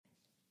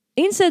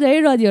این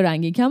صدای رادیو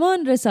رنگین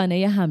کمان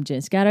رسانه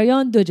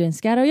همجنسگرایان،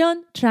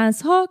 دوجنسگرایان،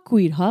 ترنس ها،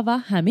 کویرها و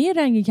همه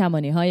رنگین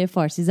کمانی های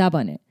فارسی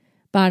زبانه.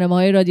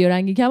 برنامه‌های رادیو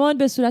رنگین کمان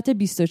به صورت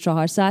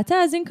 24 ساعته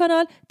از این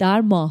کانال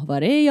در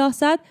ماهواره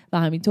یاست و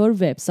همینطور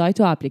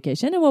وبسایت و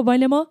اپلیکیشن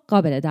موبایل ما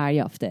قابل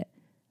دریافته.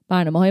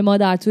 برنامه‌های ما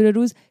در طول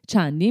روز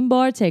چندین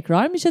بار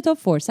تکرار میشه تا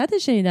فرصت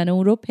شنیدن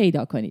اون رو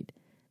پیدا کنید.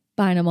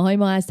 برنامه‌های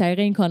ما از طریق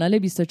این کانال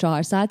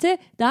 24 ساعته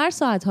در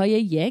ساعت‌های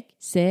 1،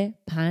 3،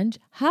 5،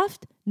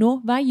 7،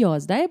 9 و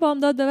 11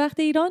 بامداد به وقت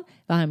ایران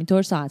و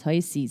همینطور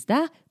ساعت‌های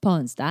 13،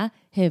 15،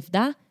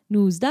 17،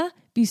 19،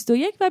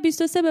 21 و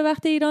 23 به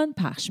وقت ایران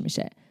پخش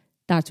میشه.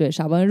 در طول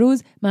شبان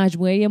روز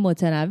مجموعه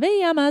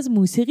متنوعی هم از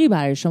موسیقی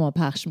برای شما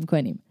پخش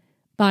می‌کنیم.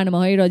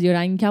 برنامه‌های رادیو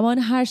رنگین کمان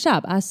هر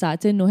شب از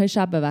ساعت 9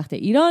 شب به وقت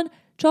ایران،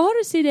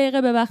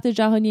 4:30 به وقت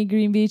جهانی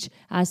گرینویچ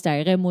از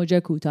طریق موج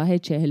کوتاه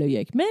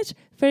 41 متر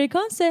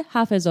فرکانس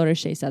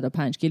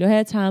 7605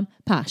 کیلوهرتز هم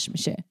پخش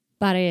میشه.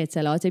 برای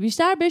اطلاعات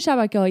بیشتر به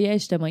شبکه‌های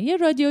اجتماعی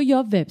رادیو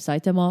یا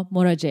وبسایت ما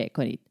مراجعه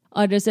کنید.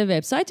 آدرس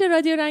وبسایت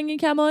رادیو رنگین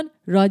کمان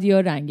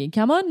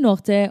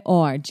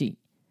radioranginkaman.org.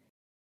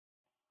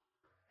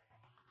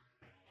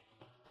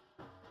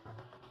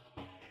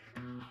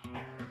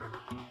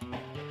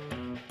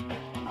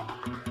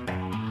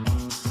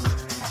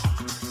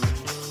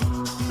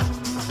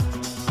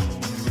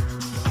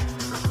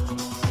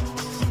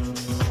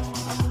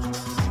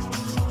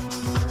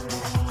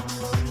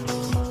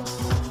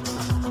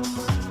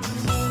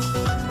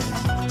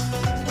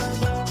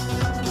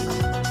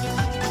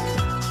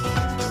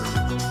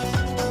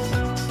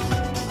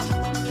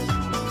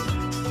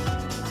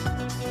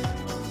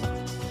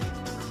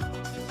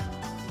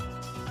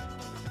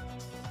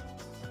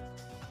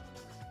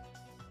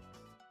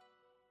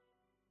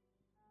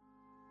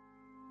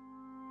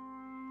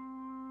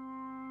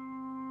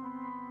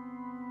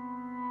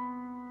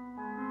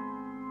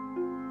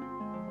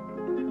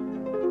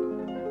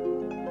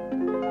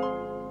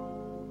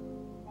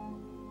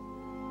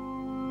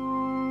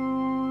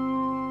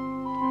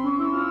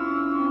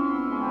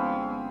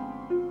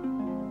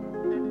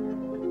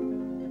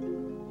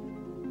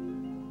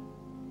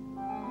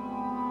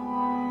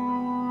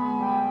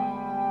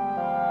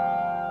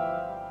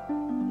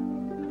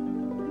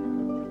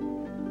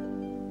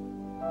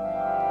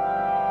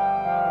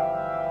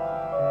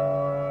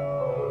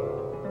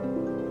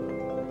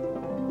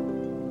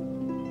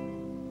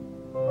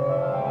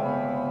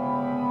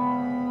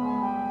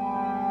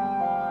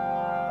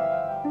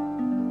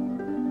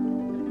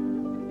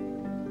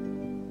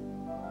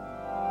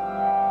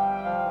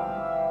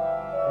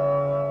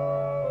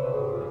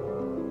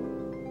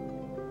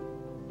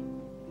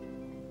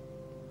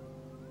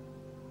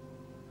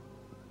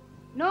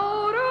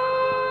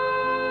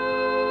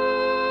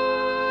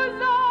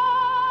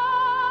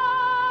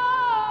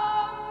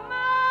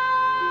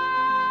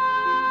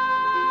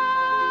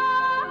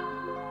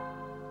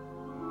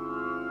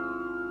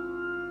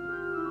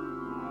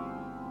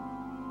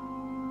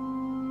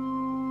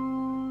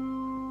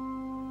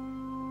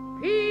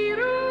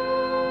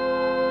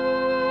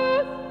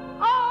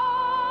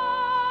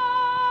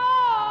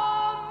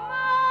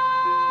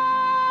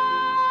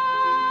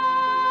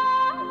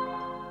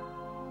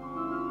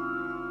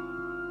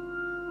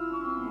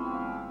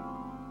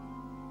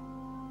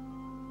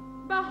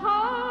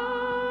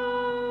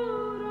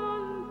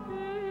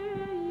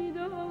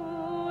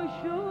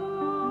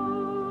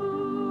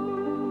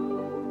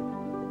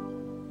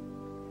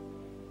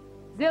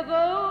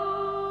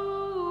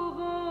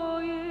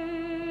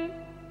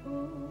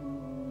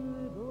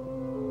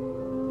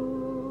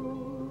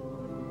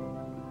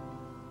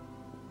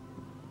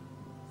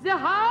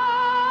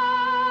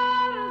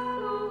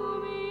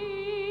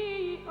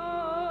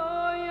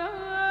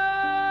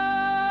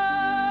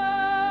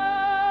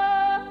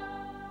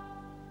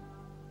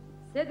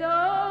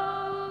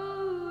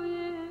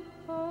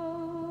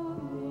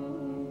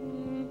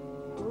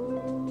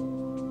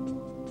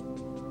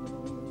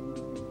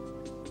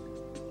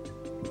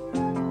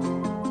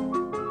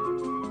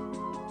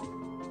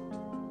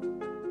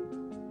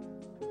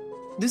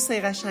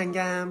 دوستای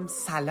قشنگم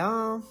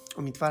سلام،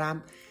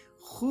 امیدوارم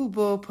خوب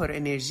و پر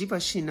انرژی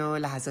باشین و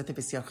لحظات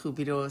بسیار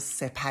خوبی رو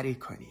سپری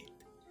کنید.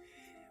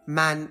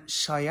 من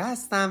شایع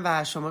هستم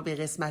و شما به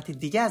قسمت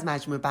دیگه از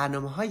مجموعه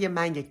برنامه‌های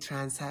من یک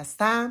ترنس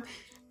هستم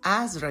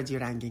از رادیو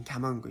رنگین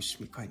کمان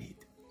گوش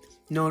میکنید.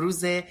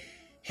 نوروز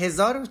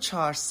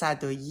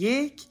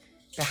 1401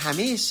 به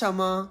همه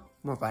شما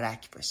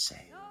مبارک باشه.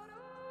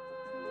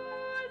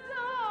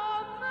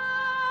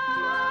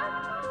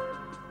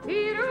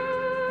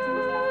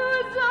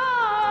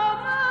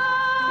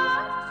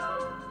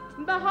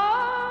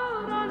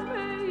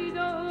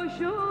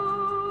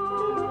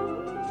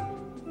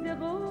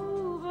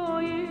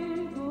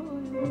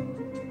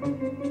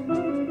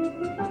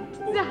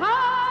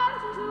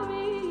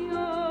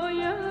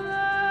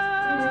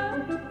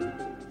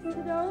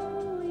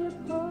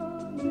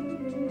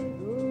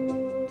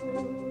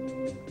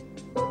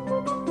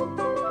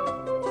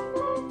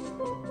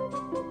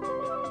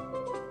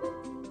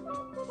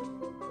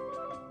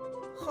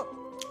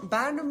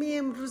 برنامه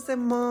امروز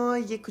ما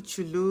یه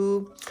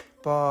کوچولو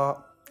با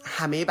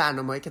همه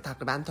برنامه‌هایی که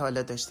تقریبا تا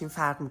حالا داشتیم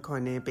فرق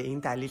میکنه، به این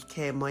دلیل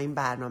که ما این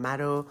برنامه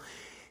رو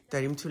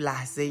داریم تو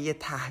لحظه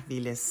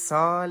تحویل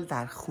سال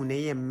در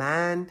خونه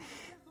من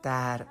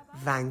در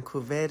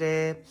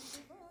ونکوور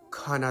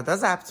کانادا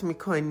ضبط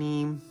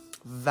میکنیم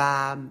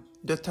و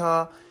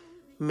 2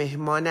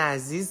 مهمان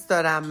عزیز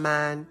دارم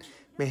من،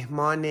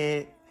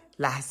 مهمان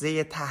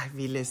لحظه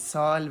تحویل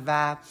سال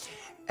و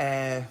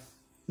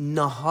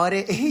نهار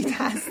عید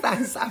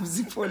هستن،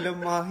 سبزی پلو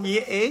ماهی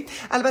عید.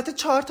 البته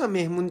 4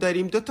 مهمون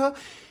داریم، 2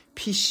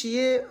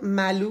 پیشی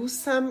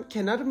ملوس هم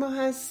کنار ما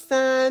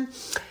هستن.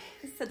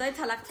 صدای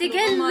تلق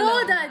دیگه لو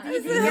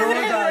دادی.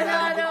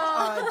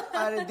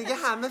 آره دیگه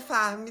همه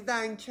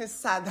فهمیدن که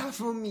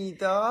صدف و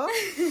میدا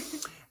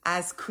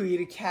از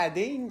کویر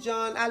کده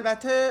اینجان.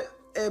 البته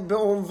به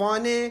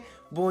عنوان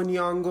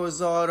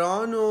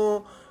بنیانگذاران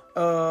و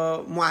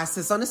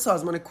مؤسسان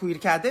سازمان کویر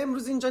کده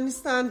امروز اینجا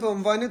نیستن، به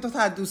عنوان 2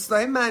 از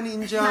دوستای من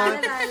اینجا،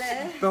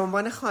 به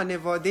عنوان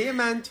خانواده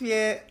من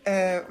توی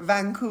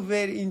ونکوور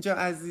اینجا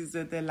عزیز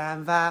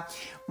دلم و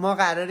ما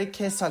قراره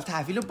که سال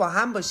تحویل رو با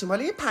هم باشیم.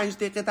 حالا یه 5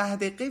 دقیقه 10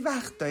 دقیقه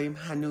وقت داریم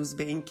هنوز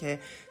به این که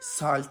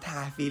سال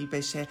تحویل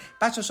بشه.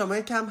 بچه شما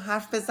یکم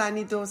حرف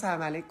بزنید و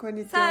سلام علیک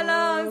کنید.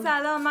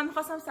 سلام. من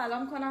میخواستم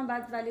سلام کنم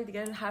بعد ولی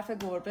دیگه حرف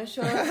گربه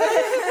شد.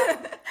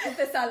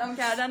 به سلام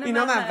کردن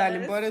اینا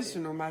اولین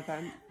بارشون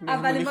اومدن،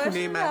 اولین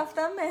بارشون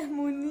رفتم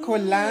مهمونی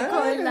کلا.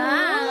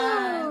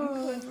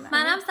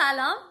 منم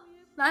سلام،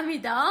 من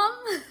میدام.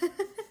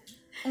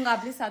 اون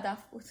قبلی صدف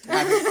بود.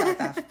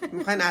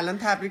 میخواین الان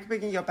تبریک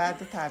بگین یا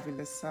بعد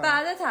تحویل سال؟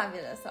 بعد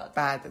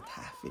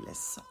تحویل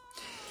سال.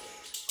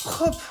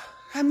 خب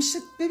همیشه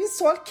ببین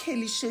سوال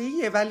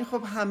کلیشه‌ایه ولی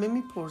خب همه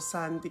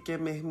میپرسن دیگه،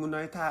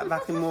 مهمونای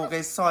وقتی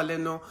موقع سال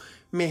نو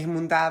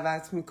مهمون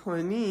دعوت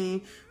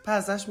میکنی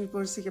پس ازش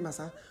میپرسی که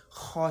مثلا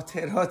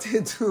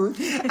خاطراتتون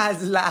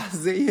از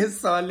لحظه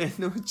سال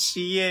نو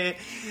چیه؟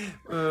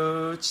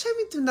 چه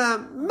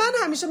میدونم،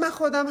 من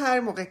خودم هر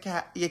موقع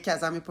که یکی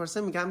ازم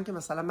میپرسه میگم که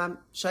مثلا من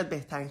شاید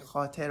بهترین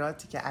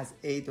خاطراتی که از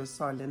عید و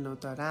سال نو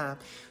دارم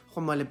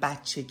خب مال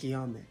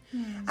بچگیامه.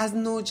 از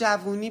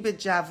نوجوانی به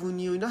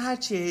جوونی و اینا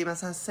هرچی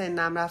مثلا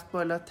سنم رفت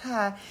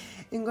بالاتر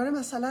انگار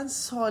مثلا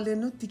سال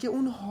نو دیگه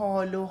اون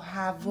حال و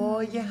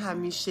هوای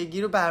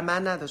همیشگی رو بر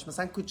من نداشت.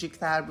 مثلا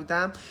کوچیک‌تر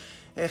بودم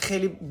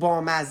خیلی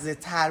بامزه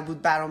تر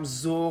بود برام،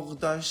 ذوق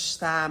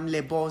داشتم،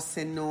 لباس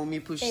نو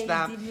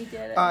میپوشتم،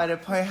 آره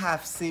پای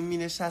 7 سین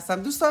مینشستم.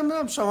 دوستان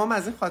میدونم شما هم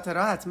از این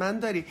خاطرها حتما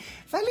داری،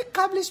 ولی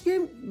قبلش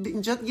بیایم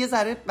اینجا یه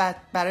ذره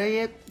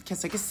برای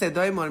کسایی که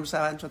صدای ما رو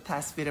میشنون چون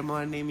تصویر ما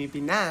رو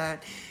نمیبینن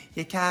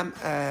یکم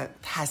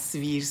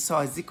تصویر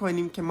سازی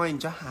کنیم که ما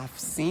اینجا 7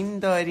 سین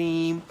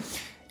داریم.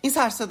 این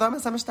سرصدا هم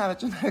مثلا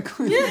توجه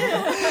نکنید،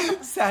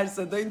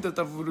 سرصدا این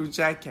 2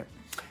 وروجکه.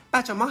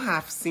 بچه ما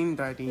 7 سین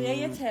داریم روی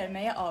یه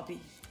ترمه آبی،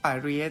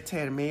 روی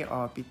ترمه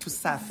آبی. تو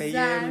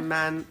صفحه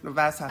من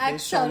و صفحه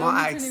شما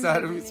عکس‌ها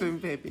رو میتونیم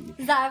ببینیم.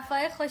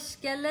 ظرفای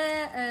خوشگل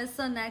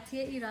سنتی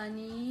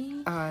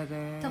ایرانی.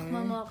 آره. تخم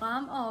مرغ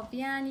هم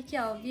آبی هن، یکی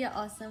آبی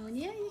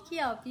آسمونیه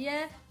یکی آبی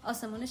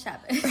آسمون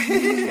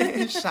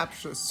شبه. شب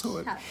شو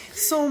سول.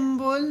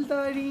 سنبل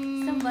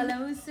داریم،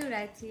 سنبلمون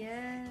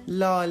صورتیه.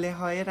 لاله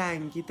های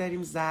رنگی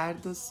داریم،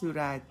 زرد و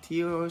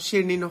صورتی و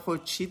شیرینی و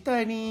خودچی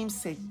داریم،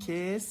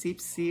 سکه، سیب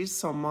سیر،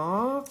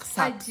 سماق،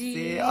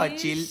 سبزه،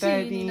 آجیل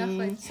داریم.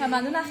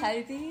 سمنو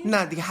نخریدی؟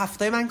 نه دیگه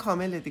هفتای من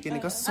کامله دیگه.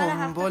 نگاه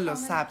سنبل و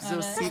سبزه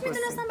و سیب.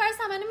 میدونستم برای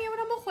سمنو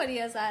میامونم بخوری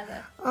یه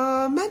ذره.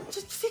 من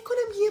فکر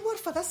کنم یه بار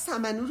فقط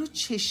سمنو رو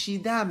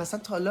چشیدم، مثلا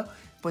تا حالا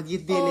با یه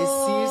دل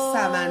سیر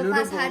سمنو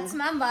رو پس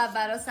حتما باید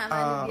برای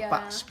سمنو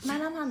بیارم.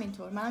 منم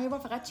همینطور، منم یه بار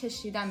فقط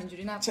چشیدم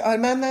اینجوری نه. آره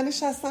من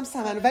ننشستم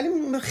سمنو،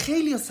 ولی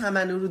خیلی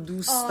سمنو رو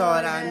دوست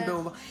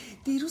دارن.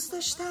 دیروز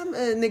داشتم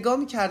نگاه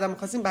میکردم،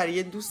 میخواستیم برای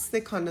یه دوست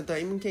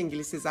کاناداییمون که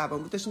انگلیسی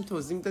زبان بود داشتیم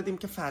توضیح میدادیم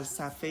که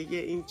فلسفه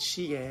این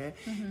چیه،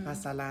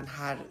 مثلا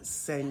هر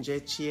سنجه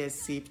چیه،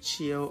 سیب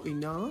چیه و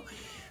اینا.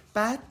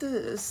 بعد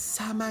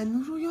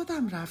سمنو رو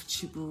یادم رفت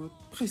چی بود،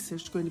 خیلی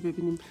سرچ کنی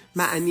ببینیم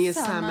معنی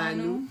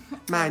سمنو.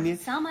 معنی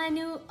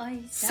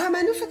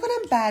سمنو فکر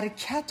کنم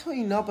برکت و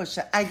اینا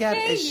باشه اگر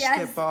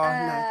اشتباه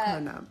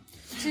نکنم.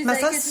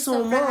 مثلا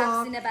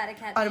سماق،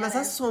 آره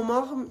مثلا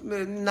سماق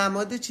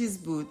نماد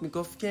چیز بود،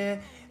 میگفت که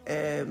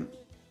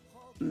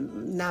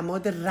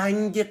نماد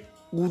رنگ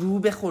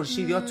غروب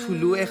خورشید یا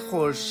طلوع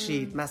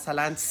خورشید.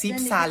 مثلا سیب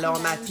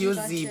سلامتی و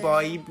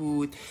زیبایی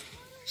بود.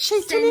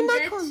 شیطونی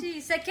نکن.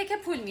 سکه که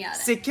پول میاره،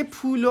 سکه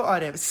پول و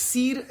آره.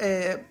 سیر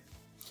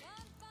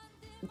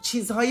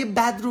چیزهای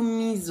بد رو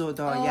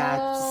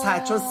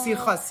میزداید، چون سیر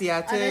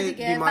خاصیت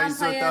بیماری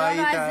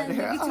زدایی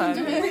داره.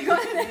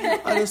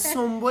 آره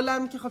سنبل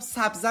هم که خب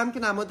سبزم که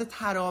نماد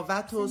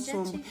تراوت و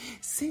سنبل.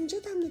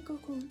 سنجد هم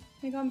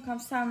نگاه میکنم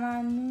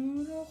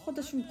سمنو رو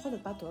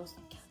خودت بعد درست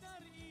میکنم.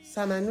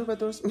 سمنو به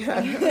درست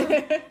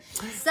میاره.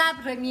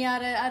 صبر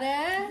میاره.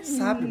 آره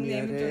صبر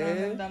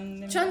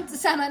میاره چون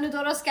سمنو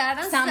درست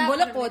کردن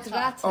سمبل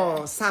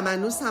قدرت.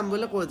 سمنو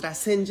سمبل قدرت.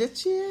 سنجد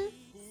چیه؟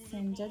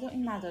 سنجاد و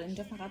این نداره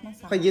اینجا، فقط من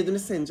خب یه دونه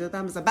سنجاد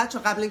هم بذار. بچه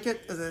قبل اینکه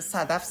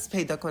صدف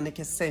پیدا کنه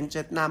که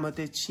سنجاد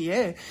نماد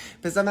چیه،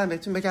 بذار من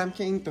بهتون بگم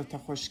که این دوتا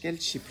خوشگل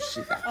چی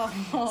پوشیدن.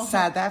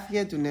 صدف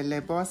یه دونه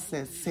لباس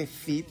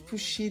سفید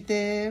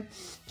پوشیده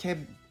که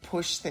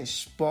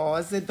پشتش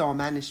باز،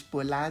 دامنش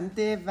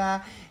بلنده و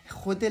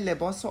خود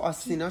لباس و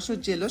آستیناش و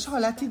جلوش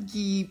حالت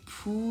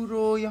گیپور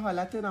و یه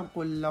حالت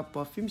قلاب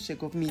بافی میشه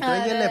گفت.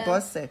 میدا یه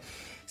لباس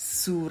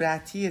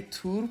صورتی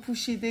تور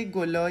پوشیده،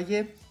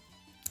 گلای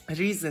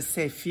ریز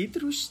سفید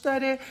روش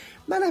داره.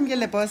 منم یه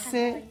لباس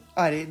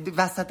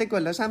وسط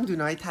گلاش هم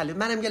دونه‌های طلایی.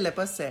 منم یه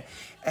لباس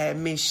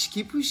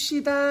مشکی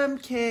پوشیدم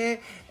که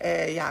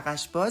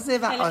یقش بازه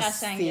و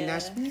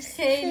آستینش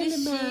خیلی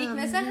شیک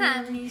مثل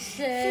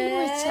همیشه.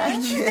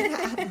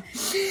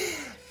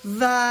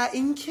 و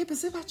اینکه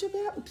بذار بچه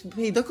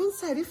پیدا کن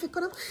سریع، فکر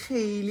کنم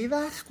خیلی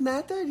وقت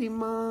نداریم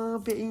ما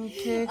به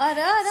اینکه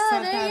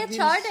آره یه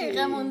 4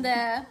 دقیقه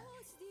مونده.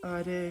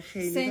 آره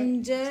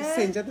خیلی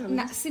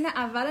سنجد سین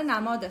اول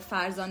نماد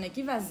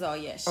فرزانگی و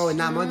زایش.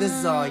 نماد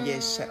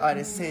زایشه.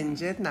 آره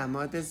سنجد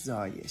نماد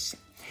زایشه.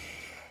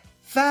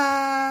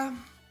 و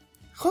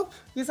خب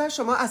یه ذره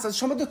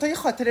شما دوتا یه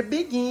خاطره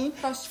بگین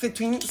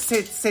تو این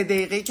 3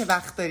 دقیقه که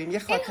وقت داریم. یه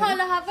خاطره. این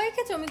حال هوایی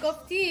که تو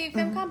میگفتی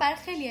فکر کنم برای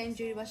خیلی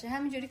اینجوری باشه،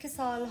 همینجوری که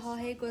سال‌ها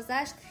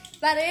گذشت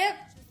برای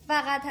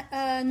فقط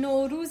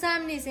نوروز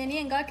هم نیست، یعنی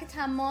انگار که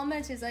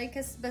تمام چیزایی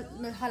که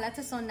به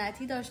حالت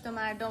سنتی داشت و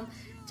مردم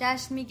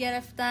جشن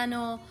میگرفتن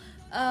و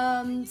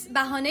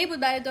بهانه‌ای بود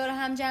برای دور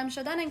هم جمع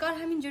شدن، انگار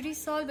همینجوری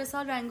سال به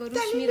سال رنگ و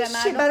روش میره.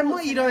 برای ما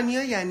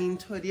ایرانی‌ها یعنی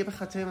اینطوریه به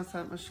خاطر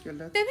مثلا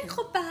مشکلات. ببین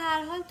خب به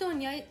هر حال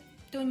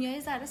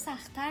دنیای ذره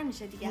سخت‌تر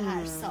میشه دیگه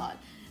هر سال.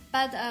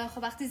 بعد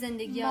خب وقتی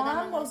زندگی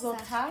آدم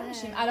بزرگتر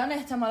میشیم، الان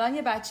احتمالاً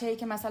یه بچه‌ای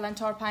که مثلا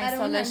 4-5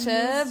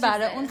 سالشه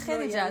برای اون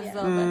خیلی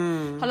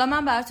جذابه. حالا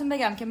من براتون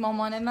بگم که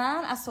مامان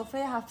من از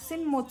سفره 7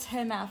 سین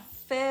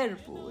متنفر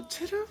بود.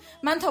 چرا؟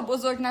 من تا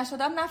بزرگ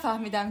نشدم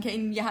نفهمیدم که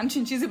این یه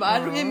همچین چیزی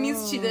باید روی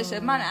میز چیده شه.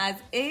 من از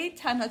عید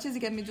تنها چیزی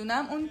که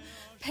میدونم اون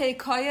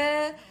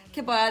پیکای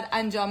که باید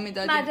انجام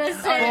میدادیم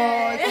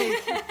مدرسه،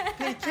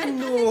 پیک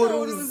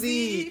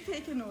نوروزی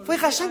وای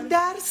قشنگ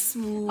درس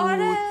بود.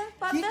 آره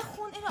بعد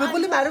بخون اینو. به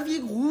قول معروف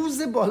یک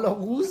قوز بالا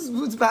قوز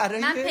بود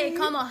برای من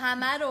پیکامو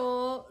همه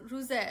رو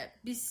روز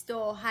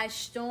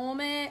 28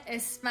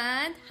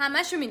 اسفند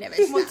همشو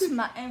مینوشتم.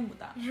 مطمئن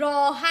بودم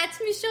راحت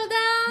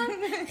میشدم،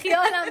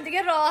 خیالم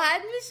دیگه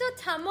راحت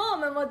میشد،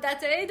 تمام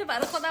مدت عیدو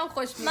برای خودم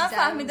خوش می‌گذروندم. من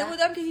فهمیده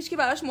بودم که هیچکی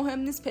براش مهم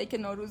نیست پیک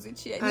نوروزی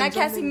چیه، نه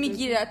کسی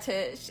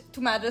میگیرتش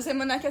تو مدرسه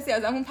ما، نه کسی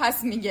ازمون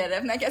پس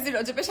میگرفت، نه کسی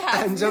راجبش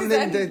حرف انجام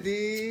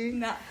نمیدادی.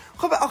 نه.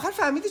 خب آخر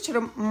فهمیدی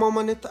چرا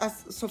مامانت از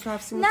سفره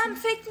حفظی نه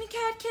فکر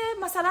میکرد که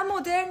مثلا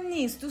مدرن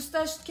نیست، دوست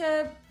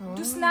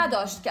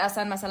نداشت که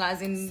اصلا مثلا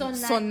از این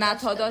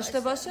سنت ها داشته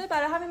باشه.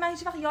 برای همین من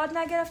هیچ وقت یاد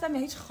نگرفتم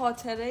یا هیچ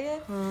خاطره.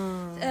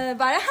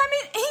 برای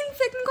همین این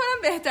فکر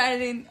میکنم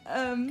بهترین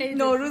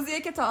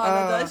نوروزیه که تا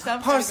حالا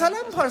داشتم.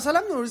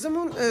 پارسالم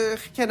نوروزمون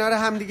کنار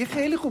همدیگه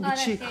خیلی خوب بود.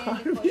 چی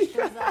کار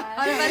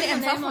آره ولی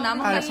امسال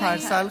خونمون آره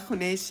پارسال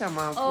خونه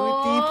شما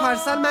بودی.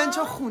 پارسال من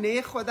چون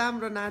خونه خودم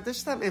رو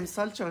نداشتم،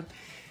 امسال چون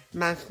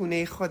من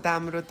خونه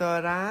خودم رو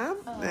دارم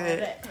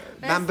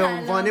من به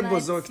عنوان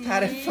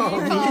بزرگتر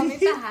فامیل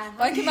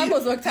که من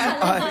بزرگتر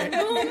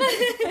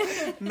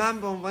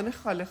من به عنوان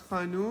خاله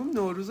خانوم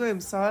نوروز و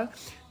امسال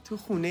تو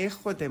خونه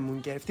خودمون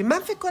گرفتیم. من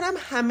فکر کنم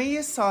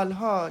همه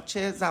سالها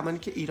چه زمانی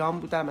که ایران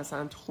بودم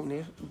مثلا تو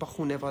خونه با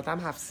خانواده‌ام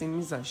 7 سین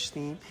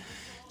میذاشتیم،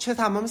 چه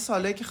تمام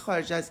سالهایی که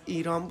خارج از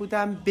ایران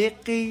بودم به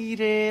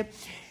غیر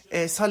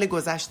سال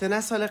گذشته،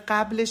 نه سال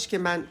قبلش که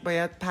من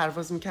باید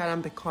پرواز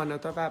میکردم به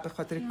کانادا و به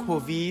خاطر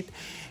کووید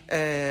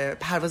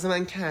پرواز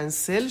من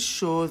کنسل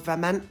شد و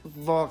من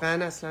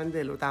واقعا اصلا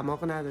دل و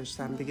دماغ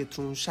نداشتم دیگه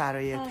تو اون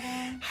شرایط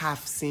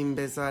 7 سین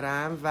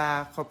بذارم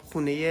و خب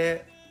خونه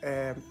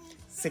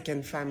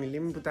سکند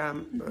فامیلیم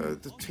بودم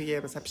توی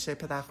مثلا پیش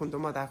پدرخوانده و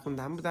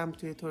مادرخوندم بودم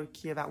توی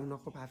ترکیه و اونا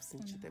خب 7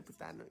 سین چیده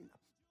بودن و اینا.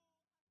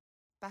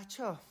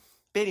 بچه‌ها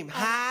بریم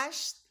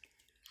 8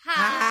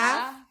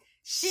 7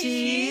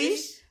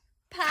 6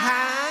 5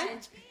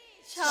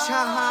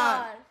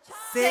 4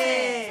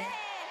 3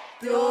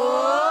 2 1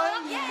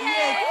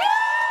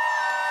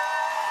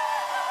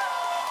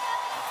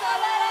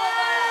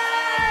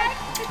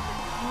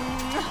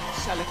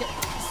 انشالله که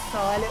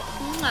سال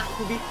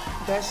خوبی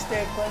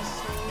داشته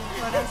باشیم،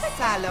 پر از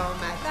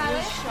سلامتی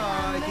و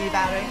شادی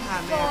برای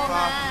همه،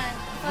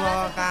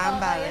 واقعا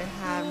برای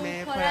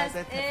همه، پر از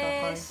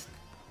اتفاقات،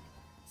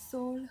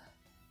 صلح،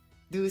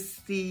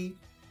 دوستی،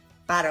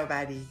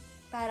 برابری.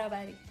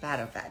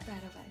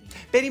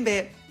 بریم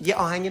به یه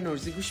آهنگ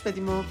نوروزی گوش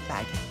بدیم و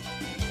برگردیم.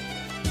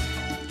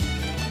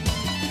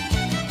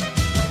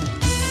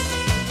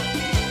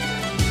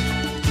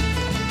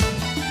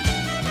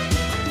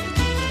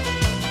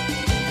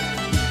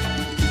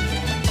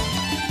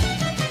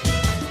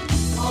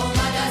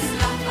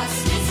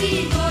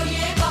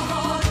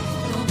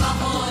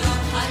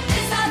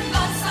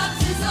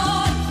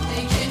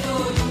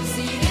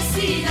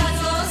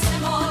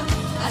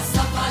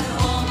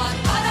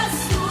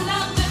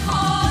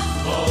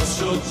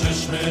 شد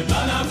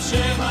بنفشه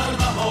هر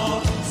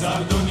بهار،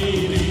 زرد و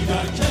نیلی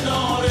در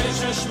کنار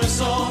چشم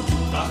سار.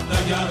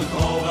 وقت اگر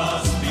خواب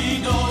است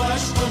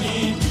بیدارش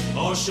کنی،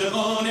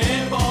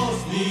 عاشقانه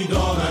باز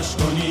دیدارش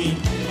کنی،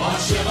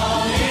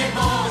 عاشقانه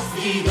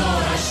باز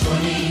دیدارش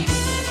کنی.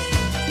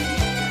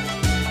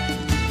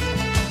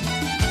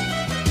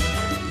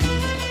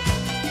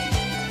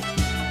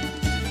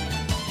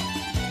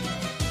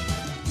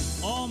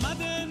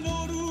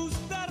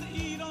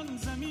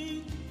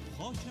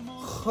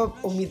 خب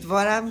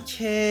امیدوارم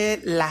که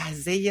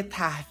لحظه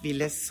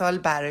تحویل سال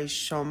برای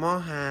شما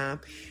هم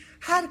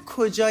هر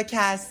کجا که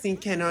هستین،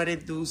 کنار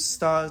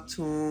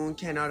دوستاتون،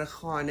 کنار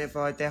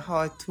خانواده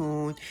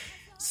هاتون،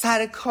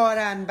 سر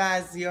کارن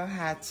بعضیا،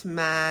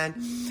 حتما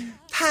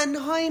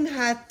تنهاین،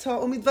 حتی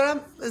امیدوارم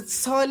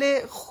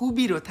سال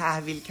خوبی رو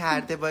تحویل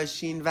کرده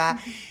باشین و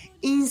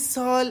این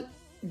سال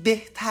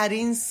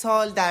بهترین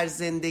سال در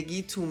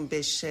زندگیتون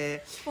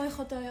بشه. وای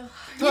خدایا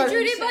یه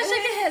جوری باشه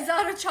که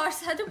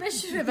 1400 رو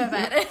بشوره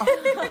ببره.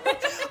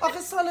 آخه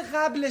سال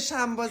قبلش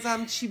هم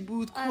بازم چی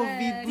بود؟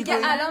 کووید بود دیگه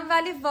الان،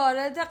 ولی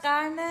وارد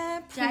قرن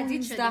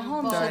جدید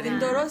شدیم.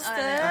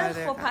 درسته؟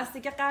 آره. خب پس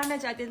دیگه قرن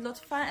جدید،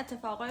 لطفاً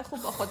اتفاقای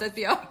خوب با خودت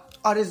بیار.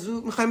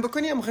 آرزو میخوایم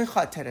بکنی یا میخوایم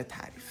خاطره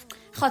تعریف؟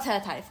 خاطره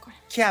تعریف کنیم.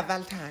 کی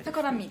اول تعریف؟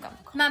 فکر کنم میگم.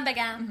 من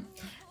بگم.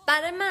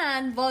 برای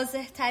من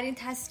واضح ترین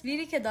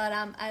تصویری که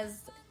دارم از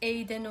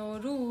عید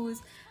نوروز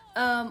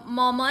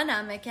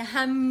مامانمه که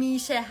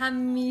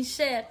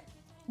همیشه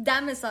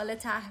دم سال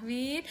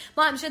تحویل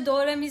ما همیشه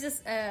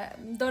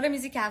دور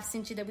میزی که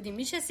هفسین چیده بودیم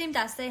میشستیم،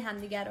 دسته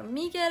همدیگر رو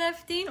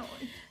میگرفتیم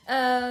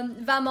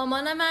و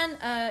مامان من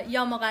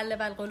یا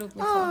مقلب القلوب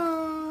میخوند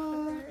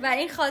و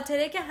این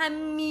خاطره که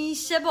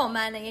همیشه با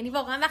منه. یعنی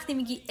واقعا وقتی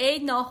میگی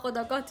عید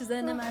ناخودآگاه تو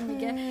ذهن من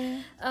میگه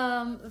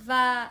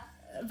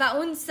و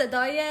اون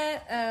صدای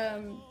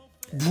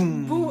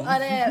بوم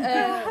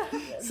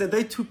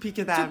صدای توپی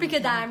که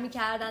در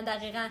میکردن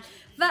دقیقاً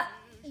و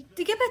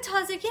دیگه به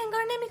تازگی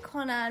انگار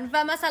نمیکنن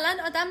و مثلا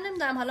آدم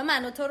نمیدونم، حالا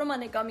من و تو رو ما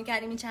نگاه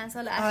میکردیم این چند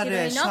سال اخیر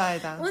اینا،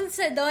 اون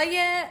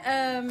صدای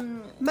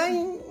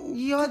من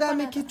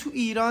یادمه که تو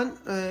ایران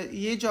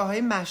یه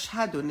جاهای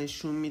مشهد رو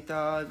نشون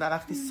میداد و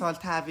وقتی سال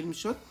تحویل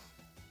میشد،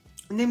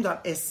 نمیدونم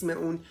اسم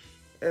اون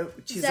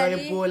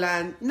چیزای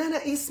بلند، نه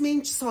اسم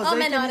این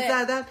سازایی که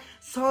میزدن،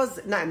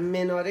 نه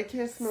مناره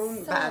که اسم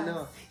اون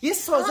بنا، یه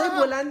سازای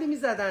بلندی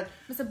میزدن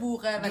مثل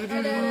بوقه و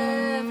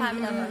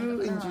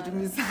اینجوری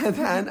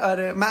میزدن.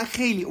 آره من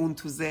خیلی اون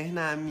تو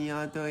ذهنم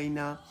میاد و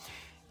اینا.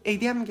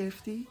 عیدی هم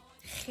میگرفتی؟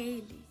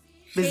 خیلی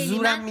به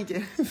زورم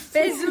میگه.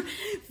 به زور.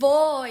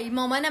 وای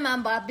مامان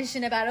من باید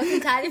بشینه براتون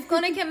تعریف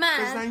کنه که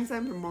من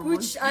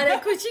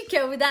کوچیک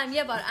که بودم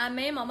یه بار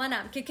عمه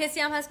مامانم که کسی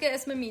هم هست که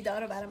اسم میدا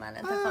رو برای من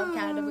انتخاب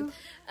کرده بود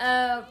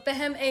به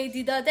هم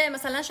عیدی داده،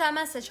 مثلا شاید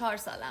من 3-4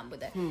 سالم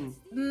بوده.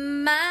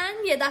 من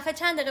یه دفعه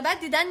چند دقیقه بعد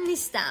دیدن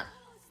نیستم،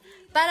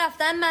 بعد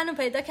رفتن منو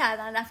پیدا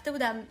کردن، رفته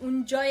بودم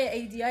اون جای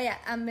عیدیای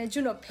عمه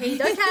جون رو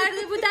پیدا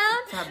کرده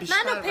بودم،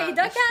 منو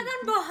پیدا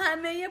کردن با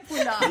همه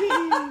پولا.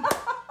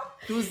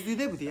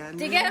 دزدیده بودی یعنی؟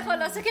 دیگه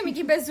خلاصه که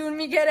میگی به زور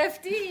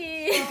میگرفتی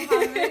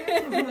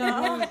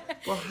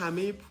با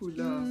همه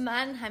پولا.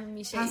 من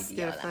همیشه پس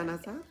گرفتن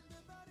ازت؟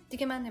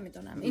 دیگه من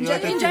نمیدونم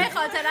اینجای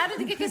خاطره رو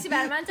دیگه کسی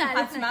برای من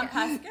تعریف نکرد.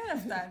 پس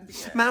گرفتن دیگه.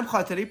 منم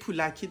خاطره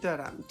پولکی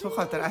دارم. تو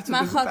خاطره‌تو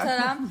بگو.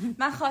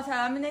 من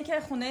خاطرم اینه که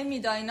خونه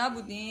میداینا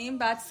بودیم،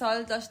 بعد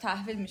سال داشت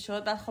تحویل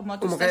میشد، بعد خب ما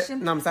دوست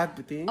داشتیم نامزد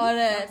بودیم.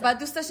 آره بعد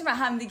دوست داشتیم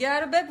همدیگه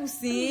رو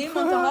ببوسیم،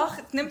 منتها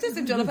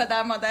نمیتونستیم جلو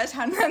پدر مادرش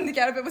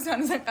همدیگه رو ببوسیم،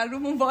 هنوز انقدر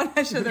رومون وار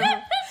نشده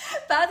بود.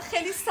 بعد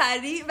خیلی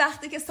سریع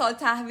وقتی که سال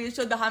تحویل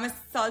شد، به همه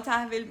سال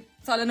تحویل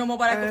سال نو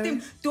مبارک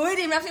گفتیم،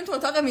 دویدیم رفتیم تو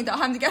اتاق میدا،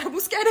 همدیگه رو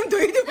بوس کردیم،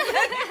 دویدیم.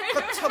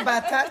 تا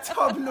بدتر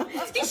تابلو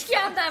هیچ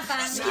هم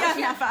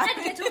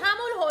نفهمید. دیگه تو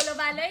همون هول و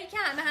بلایی که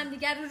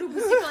همدیگه رو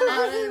بوسی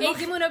کنن،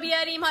 عیدیمون رو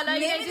بیاریم، حالا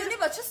نمیدونی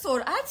با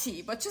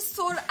چه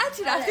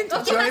سرعتی رفتیم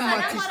تو جای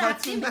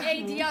ماتیکاتون،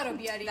 عیدیا رو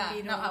بیاریم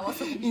بیرون.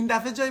 این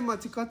دفعه جای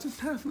ماتیکاتون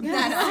نبود.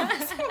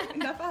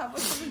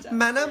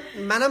 نه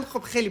منم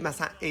خب خیلی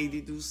مثلا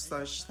عیدی دوست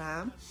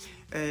داشتم.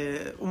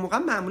 اون موقع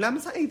معمولا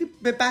مثلا عیدی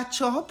به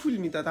بچه‌ها پول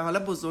میدادن، حالا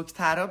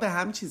بزرگترها به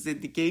هم چیز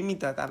دیگه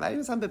میدادن، ولی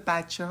مثلا به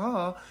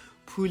بچه‌ها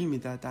پول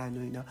میدادن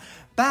و اینا.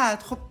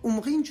 بعد خب اون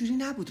موقع اینجوری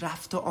نبود،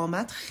 رفت و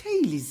آمد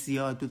خیلی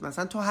زیاد بود،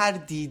 مثلا تو هر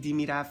دیدی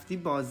میرفتی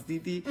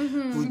بازدیدی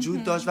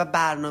وجود داشت و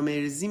برنامه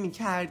ریزی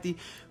میکردی.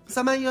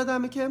 مثلا من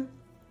یادمه که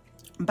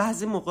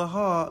بعضی موقع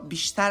ها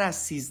بیشتر از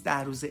 13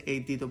 روز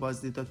عید دید و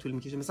بازدیدا طول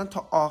میکشه، مثلا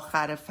تا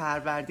آخر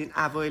فروردین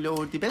اوایل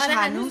اردیبهشت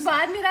هنوز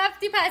باید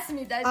میرفتی پس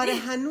میدادی. آره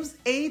هنوز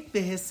عید به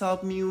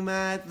حساب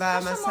میومد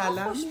و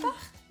مثلا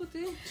خوشبخت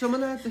بودی. شما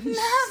نه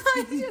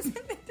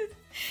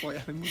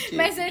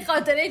مثل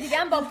خاطره دیگه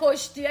هم با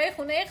پشتیای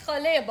خونه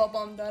خاله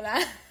بابام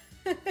دارن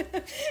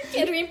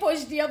که روی این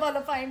پشتیا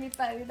بالا پایین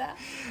میپریدن.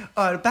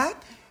 آره بعد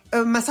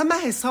مثلا من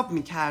حساب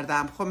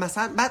میکردم، خب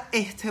مثلا بعد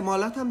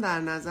احتمالاتم در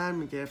نظر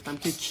میگرفتم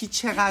که کی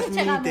چقدر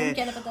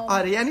میده.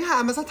 آره یعنی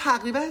مثلا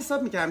تقریبا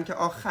حساب میکردم که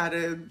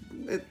آخر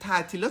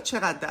تعطیلات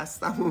چقدر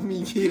دستمو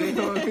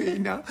میگیره و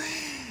اینا.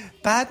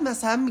 بعد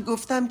مثلا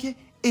میگفتم که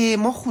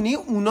ما خونه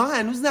اونا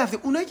هنوز نرفتیم.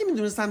 اونایی که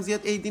میدونستم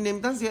زیاد عیدی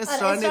نمیدن زیاد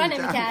اصرار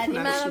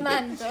نمی‌کردیم.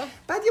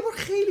 بعد یه بار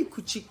خیلی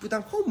کوچیک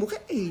بودم. خب موقع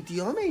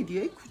عیدیام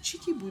عیدیای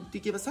کوچیکی بود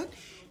دیگه، مثلا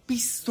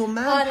 20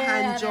 تومن،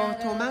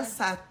 50 تومن،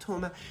 100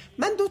 تومن.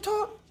 من 2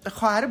 تا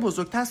خواهر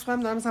بزرگتر از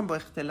خودم دارم، مثلا با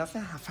اختلاف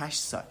 7-8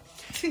 سال.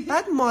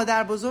 بعد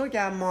مادر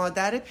بزرگم،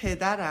 مادر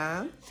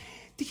پدرم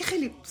دیگه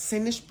خیلی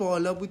سنش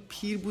بالا بود،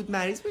 پیر بود،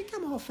 مریض بود،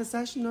 کم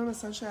حافظه‌اش اینا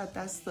مثلا شاید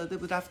دست داده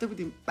بود. رفته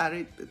بودیم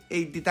برای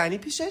عید دیدنی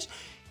پیشش،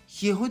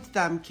 یهو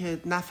دیدم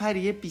که نفر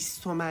یه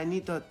 20 تومنی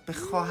داد به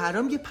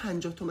خواهرام، یه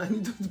 50 تومنی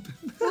داد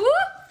به من.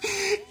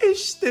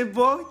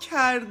 اشتباه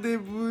کرده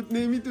بود،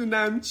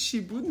 نمیدونم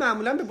چی بود،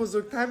 معمولا به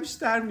بزرگتر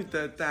بیشتر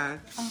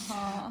میدادن.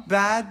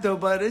 بعد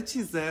دوباره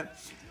چیزه،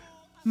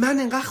 من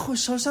انقدر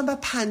خوشحال شدم و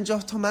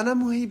 50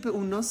 تومنم هی به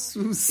اونا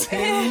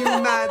سوسه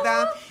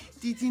میومدم.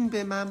 دیدین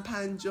به من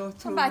 50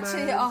 تومن. تو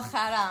بچه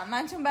آخرم،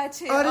 من چون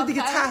بچه آخرم. آره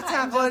دیگه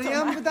تحت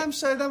قاریم بودم،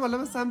 شایدم حالا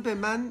مثلا به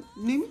من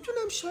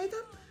نمیدونم، شایدم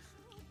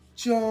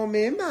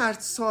جامعه مرد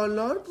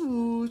سالار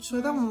بود،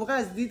 شایدم اون موقع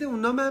از دید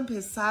اونا من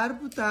پسر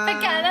بودم.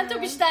 فکر کردم تو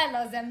بیشتر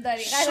لازم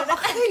داری.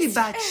 خیلی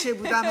بچه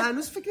بودم،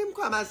 هنوز فکر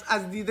میکنم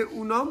از دید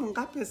اونا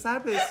اونقدر پسر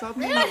به حساب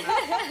نمیاد.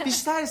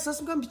 بیشتر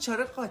احساس میکنم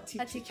بیچاره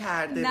قاطی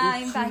کرده بود. نه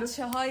این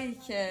بچه هایی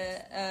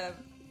که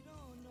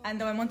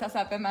اندام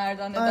منتسب به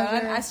مردانه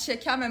دارن از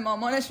شکم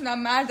مامانشون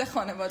هم مرد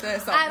خانواده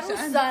حساب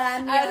میشن. عروس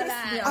دارن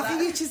میارن.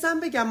 آخه یه چیزم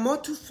بگم، ما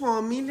تو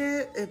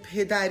فامیل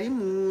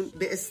پدریمون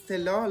به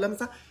اصطلاح حالا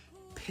مثلا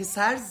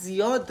پسر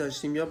زیاد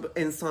داشتیم، یا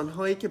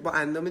انسان‌هایی که با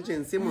اندام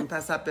جنسی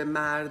منتسب به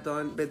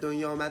مردان به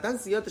دنیا آمدن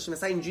زیاد داشتیم.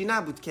 مثلا اینجوری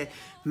نبود که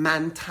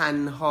من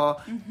تنها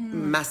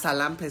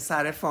مثلا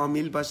پسر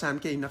فامیل باشم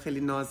که اینا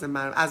خیلی نازم،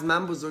 از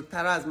من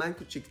بزرگتر و از من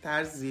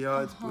کوچیکتر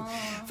زیاد بود.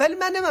 ولی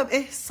من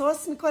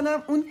احساس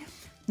میکنم اون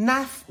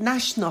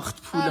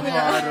نشناخت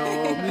پولها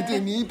رو،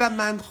 میدونی؟ و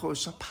من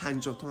خوشا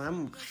 50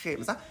 تومن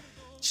خیلی، مثلا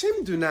چه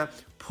میدونم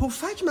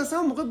پفک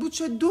مثلا موقع بود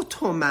شد 2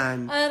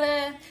 تومن.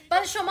 آره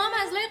بعد شما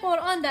هم از لای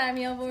قرآن در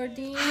می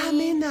آوردین؟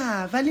 همه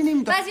نه، ولی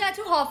نمیدونم بعضی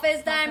تو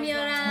حافظ در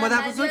میارن.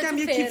 مادر بزرگم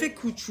یه کیف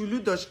کوچولو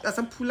داشت،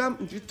 اصلا پولم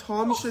اینجوری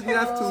تا میشد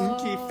میرفت تو اون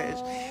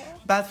کیفش.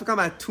 بعد فکرم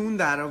از تون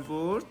در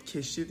آورد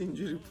کشید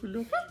اینجوری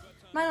پولو.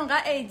 من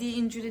اونقدر عیدی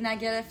اینجوری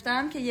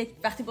نگرفتم که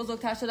وقتی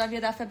بزرگتر شدم یه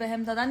دفعه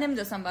بهم دادن،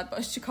 نمیدونستم باید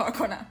باش چی کار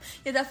کنم.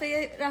 یه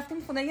دفعه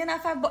رفتیم خونه یه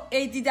نفر، با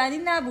عید دیدنی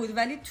نبود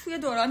ولی توی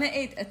دوران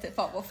عید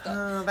اتفاق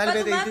افتاد.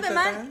 ولی به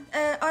من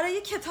آره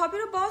یه کتابی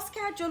رو باز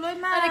کرد جلوی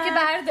من. آره که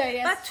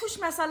برداری. بعد توش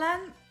مثلا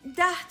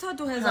 10 تا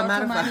 2000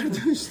 تومان بود.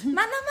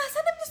 منم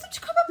مثلا نمیدونستم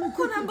چیکار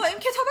بکنم با این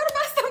کتاب رو.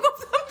 بستم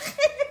گفتم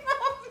خیلی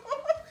ممنون.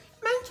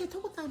 من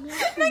کتابو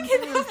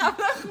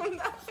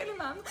خوندم خیلی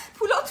ممنون.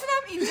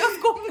 پولاتونم اینجا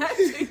گم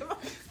نشه.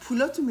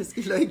 پولاتون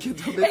مسکیلای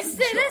کتاب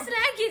استرس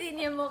نگیرین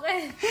یه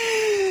موقع.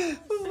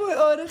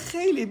 آره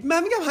خیلی.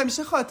 من میگم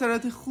همیشه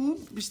خاطرات خوب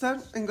بیشتر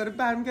انگار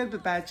برمیگرد به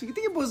بچگی.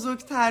 دیگه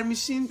بزرگتر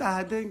میشین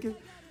بعد اینکه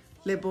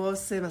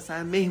لباس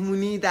مثلا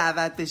مهمونی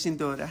دعوت بشین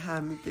دوره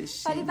هم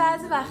بشین. ولی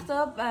بعضی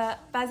وقتا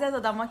بعضی از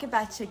آدم‌ها که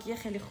بچگی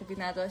خیلی خوبی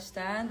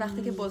نداشتن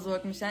وقتی که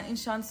بزرگ میشن این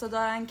شانس رو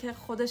دارن که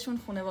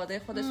خودشون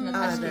خانواده خودشون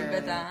رو تشکیل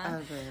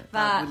بدن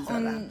و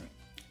اون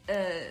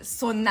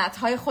سنت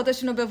های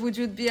خودشون رو به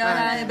وجود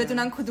بیارن،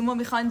 بدونن کدومو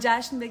میخوان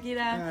جشن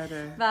بگیرن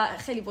و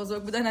خیلی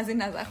بزرگ بودن از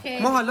این نظر.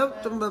 ما حالا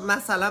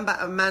مثلا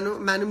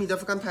منو میدا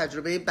فکرم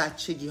تجربه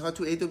بچگی ها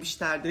تو عیدو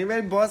بیشتر داریم،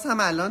 ولی باز هم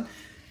الان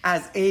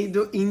از عید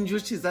و اینجور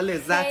چیزا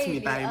لذت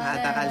میبریم.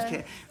 حداقل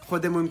که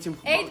خودمون میتونیم.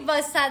 عید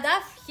با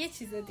صدف یه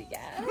چیز دیگه.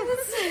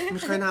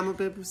 میخواین همو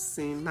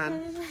ببوسین؟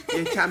 من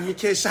یکم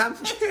میکشم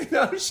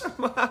کنار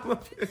شما همو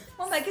ببوسین.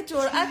 ما مگه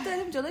جرأت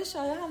داریم جلوی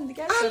شایع هم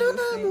دیگه الان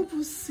همو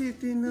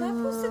بوسیدین؟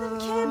 نبوسیدم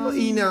که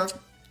اینا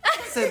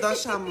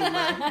صداش هم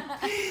اومد.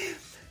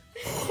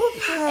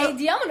 خب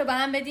عیدیامونو به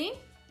هم بدیم؟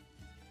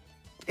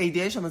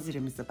 عیدیای شما زیر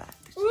میز بعد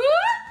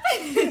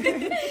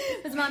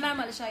بذار من برم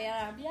مال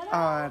شایعه رو بیارم.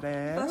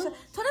 آره باشه.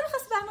 تو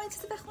نمیخواستی برام این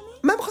چیزی بخونی؟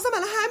 من میخواستم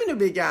الان همینو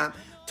بگم.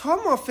 تا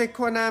ما فکر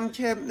کنم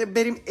که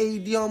بریم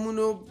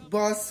عیدیامونو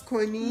باز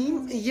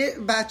کنیم یه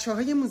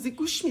بچه‌های موزیک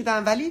گوش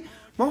میدن، ولی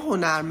ما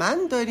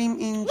هنرمند داریم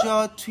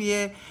اینجا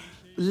توی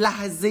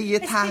لحظه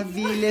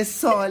تحویل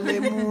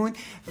سالمون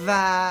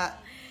و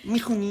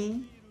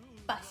میخونیم.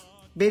 بس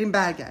بریم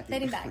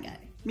برگردیم.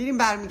 میریم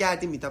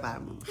برمیگردیم میدا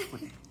برامون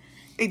میخونه.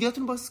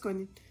 عیدیاتون باز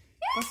کنید.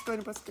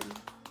 باز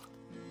کنید.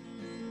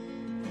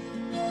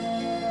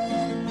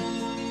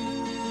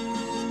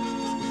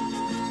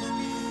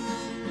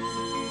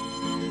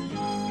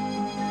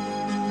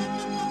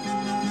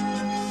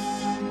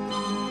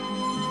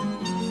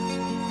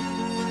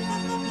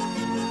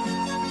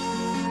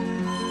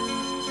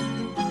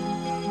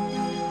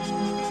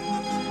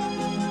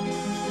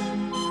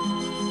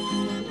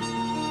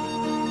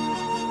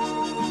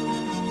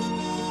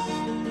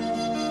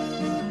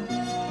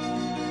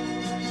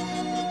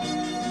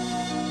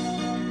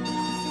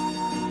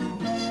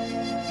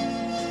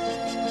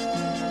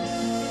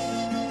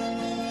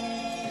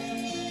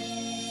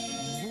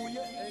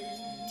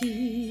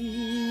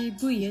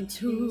 بوی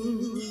تو،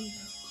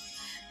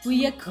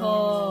 بوی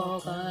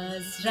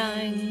کاغذ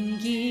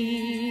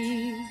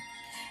رنگی،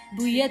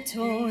 بوی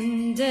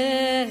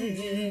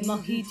تنده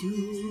ماهی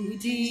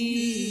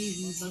دودی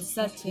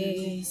وسط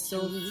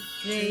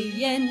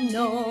سفره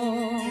نو،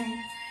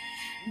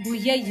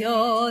 بوی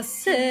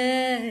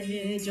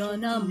یاسه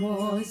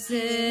جانماز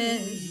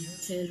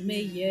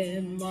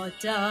ترمه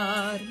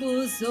مادر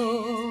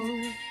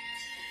بزرگ.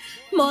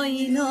 ما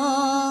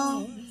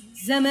اینا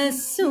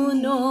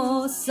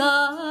زمستونو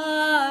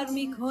سر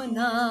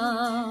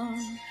میکنم،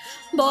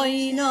 با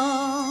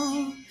اینا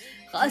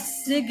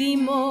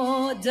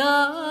خستگیمو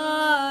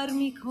در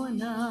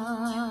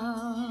میکنم.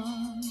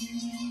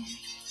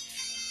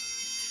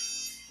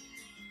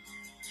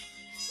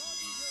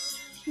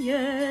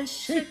 یه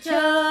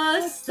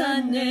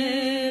شکستن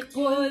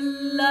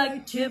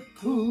قلک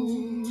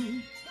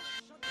پول،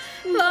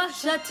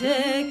 وحشت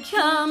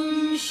کم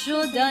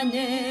شدن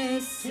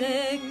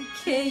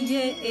سکه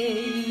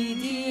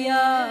عیدی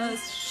از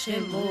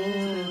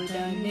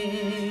شمردن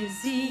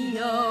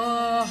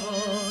زیاد،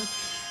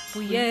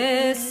 بوی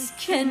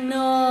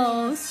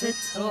اسکناس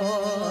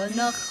تا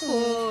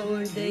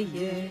نخورده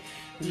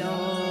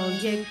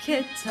لای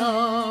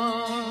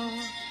کتاب.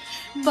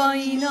 با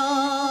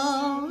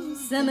اینا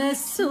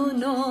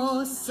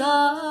زمستونو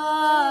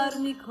سر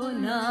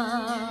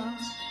میکنم،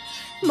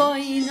 با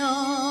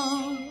اینا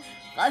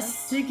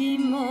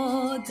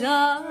خستگیمو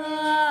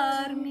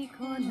در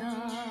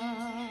میکنم.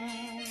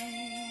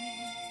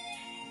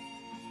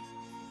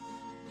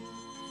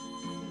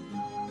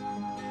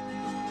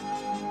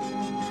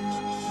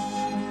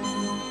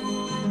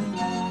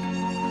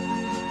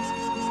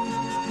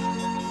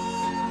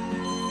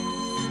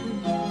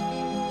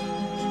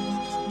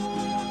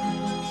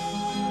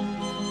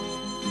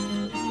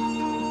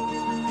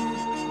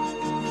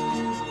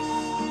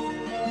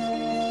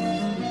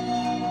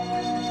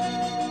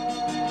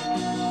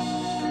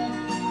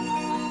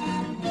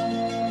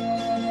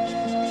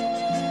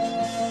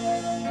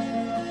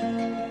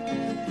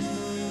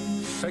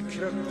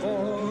 فکر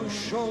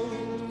قاشو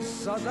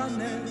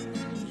زدن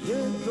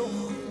یه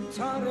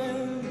دختر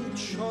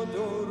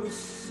چادر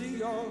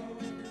سیاه،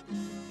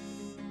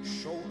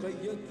 شوق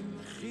یک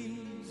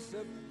خیز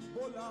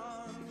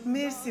بلند.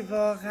 مرسی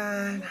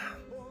واقعا.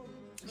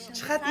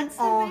 چقدر این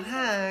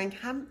آهنگ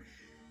هم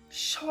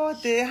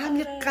شاده هم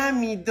یه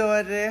غمی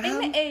داره، هم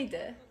این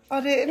عیده.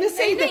 آره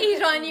مثل این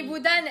ایرانی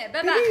بودنه،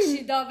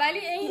 ببخشیدا ولی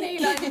این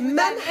ایرانی بودنه.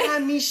 من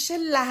همیشه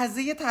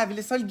لحظه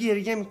تحویل سال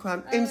گریه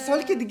میکنم.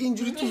 امسال که دیگه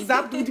اینجوری تو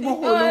ضبط بودیم و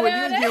هولولی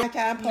و گریه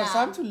کردم.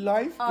 پارسال تو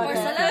لایف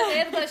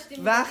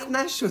بودم. وقت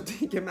نشد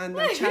دیگه، من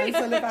چند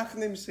سال وقت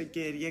نمیشه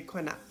گریه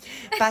کنم.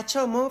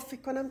 بچه‌ها ما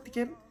فکر کنم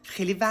دیگه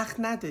خیلی وقت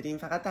نداریم،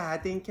 فقط در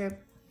حد این که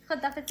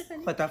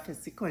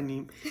خداحافظی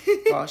کنیم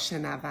با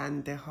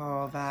شنونده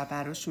ها و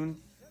براشون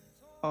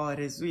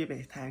آرزوی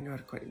بهترین رو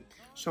کنیم.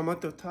 شما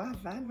دوتا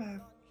اول و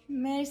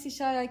مرسی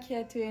شایا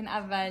که توی این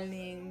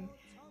اولین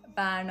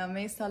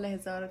برنامه سال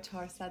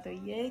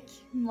 1401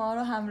 ما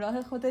رو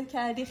همراه خودت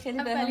کردی.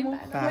 خیلی بهمون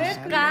خوش گذشت.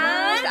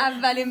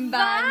 اولین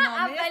برنامه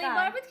اولین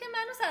بار بود که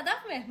من و صدف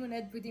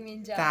مهمونت بودیم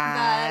اینجا.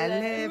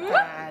 بله.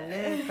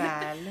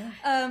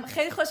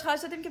 خیلی خوشحال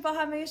شدیم که با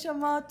همه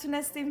شما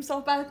تونستیم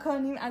صحبت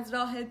کنیم از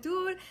راه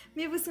دور.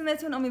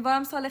 میبوسیمتون.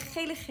 امیدوارم سال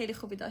خیلی خیلی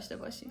خوبی داشته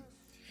باشیم.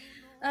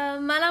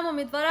 منم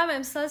امیدوارم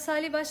امسال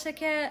سالی باشه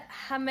که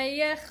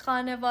همه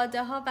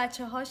خانواده ها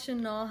بچه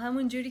هاشون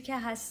همون جوری که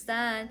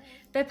هستن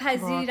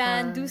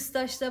بپذیرن، دوست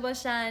داشته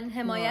باشن،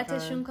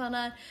 حمایتشون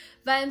کنن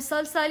و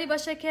امسال سالی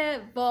باشه که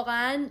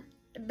واقعا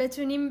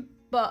بتونیم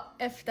با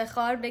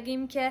افتخار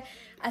بگیم که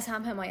از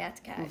هم حمایت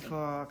کردیم.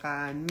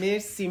 واقعا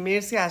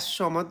مرسی از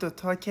شما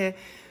دوتا که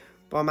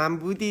با من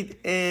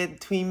بودید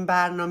تو این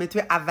برنامه،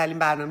 توی اولین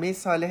برنامه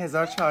سال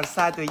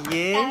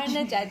 1401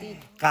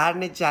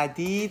 قرن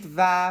جدید.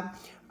 و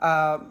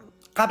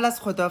قبل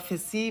از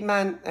خداحافظی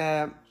من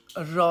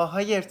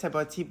راه‌های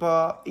ارتباطی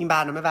با این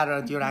برنامه و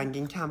رادیو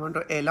رنگین کمان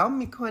رو اعلام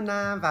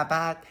میکنم و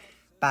بعد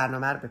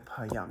برنامه رو به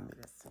پایان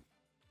میرسیم.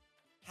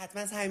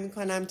 حتما سعی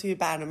میکنم توی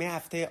برنامه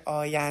هفته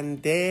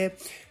آینده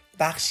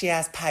بخشی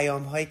از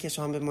پیام‌هایی که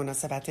شما به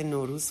مناسبت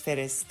نوروز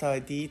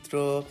فرستادید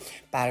رو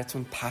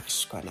براتون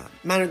پخش کنم.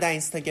 من رو در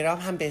اینستاگرام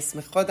هم به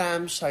اسم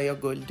خودم شایا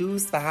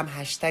گلدوست و هم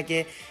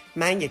هشتگ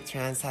من یک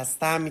ترنس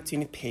هستم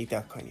میتونید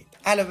پیدا کنید.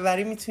 علاوه بر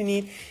این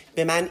میتونید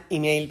به من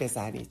ایمیل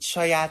بزنید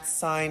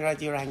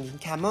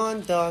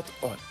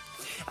shayad@radioranginkaman.org.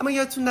 اما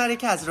یادتون نره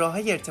که از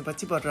راه‌های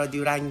ارتباطی با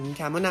رادیو رنگین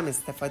کمان هم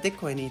استفاده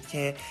کنید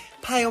که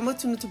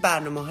پیاماتون رو تو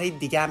برنامه‌های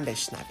دیگه هم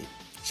بشنوید.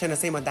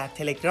 شناسه ما در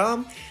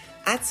تلگرام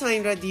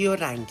 @رادیو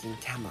رنگین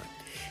کمان.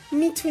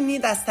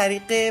 میتونید از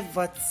طریق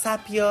واتساپ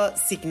یا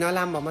سیگنال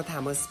هم با ما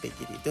تماس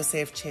بگیرید.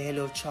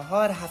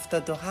 2044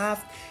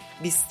 77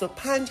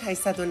 25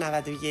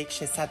 891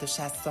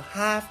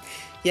 667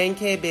 یا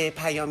اینکه به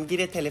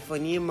پیامگیر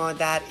تلفنی ما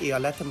در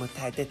ایالات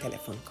متحده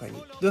تلفن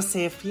کنید.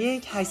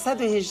 201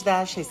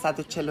 818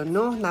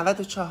 649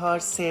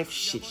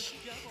 9406.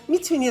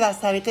 میتونید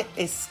از طریق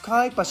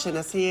اسکایپ با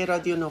شناسه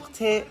رادیو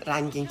نقطه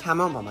رنگین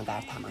کمان با ما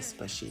در تماس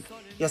باشید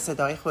یا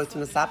صدای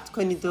خودتون رو ضبط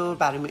کنید و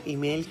برای ما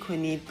ایمیل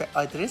کنید به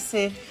آدرس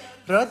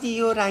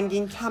رادیو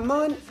رنگین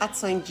کمان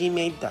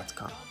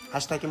 @gmail.com.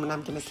 هشتگمون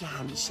هم که مثل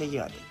همیشه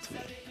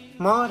یادتونه،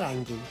 ما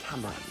رنگین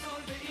کمانیم.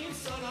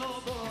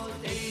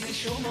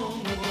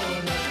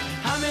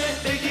 همه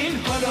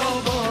بگین حالا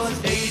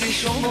باز عید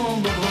شما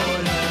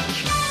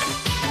مبارک.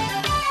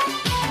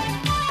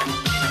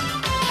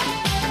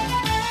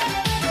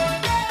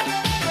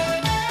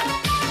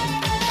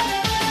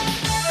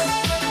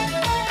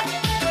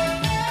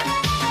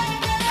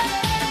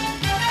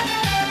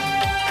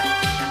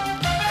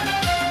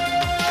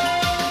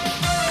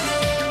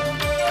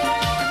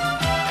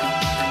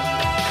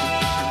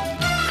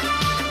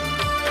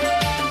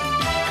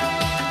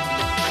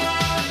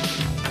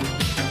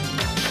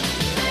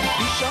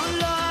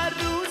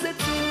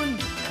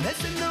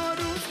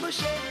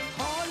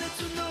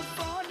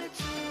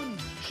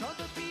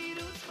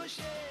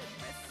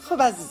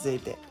 خب عزیزای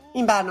دل،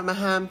 این برنامه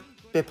هم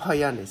به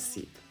پایان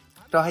رسید.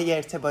 راه‌های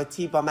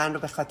ارتباطی با من رو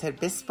به خاطر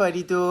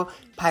بسپارید و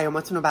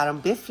پیاماتون رو برام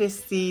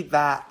بفرستید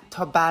و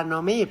تا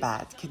برنامه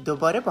بعد که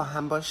دوباره با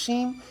هم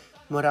باشیم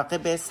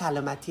مراقب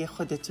سلامتی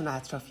خودتون و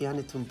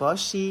اطرافیانتون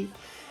باشید.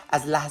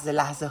 از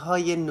لحظه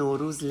های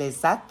نوروز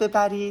لذت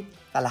ببرید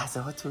و لحظه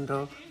هاتون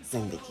رو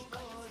زندگی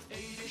کنید.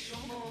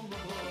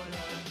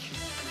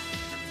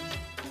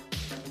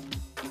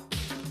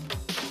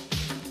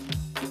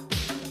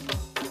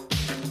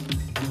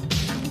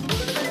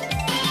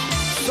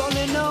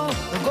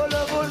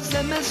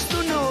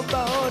 زمستونو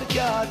بهار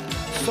کرد،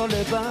 سال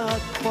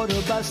بعد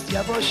بارو بست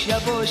یواش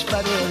یواش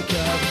فرار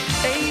کرد.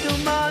 عید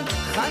اومد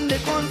خنده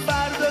کن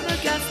فردا رو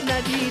کس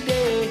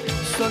ندیده،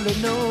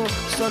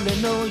 سال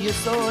نو یه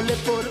سال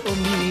پر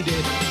امیده.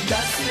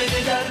 دست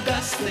بده در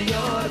دست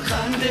یار،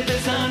 خنده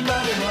بزن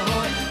بر ما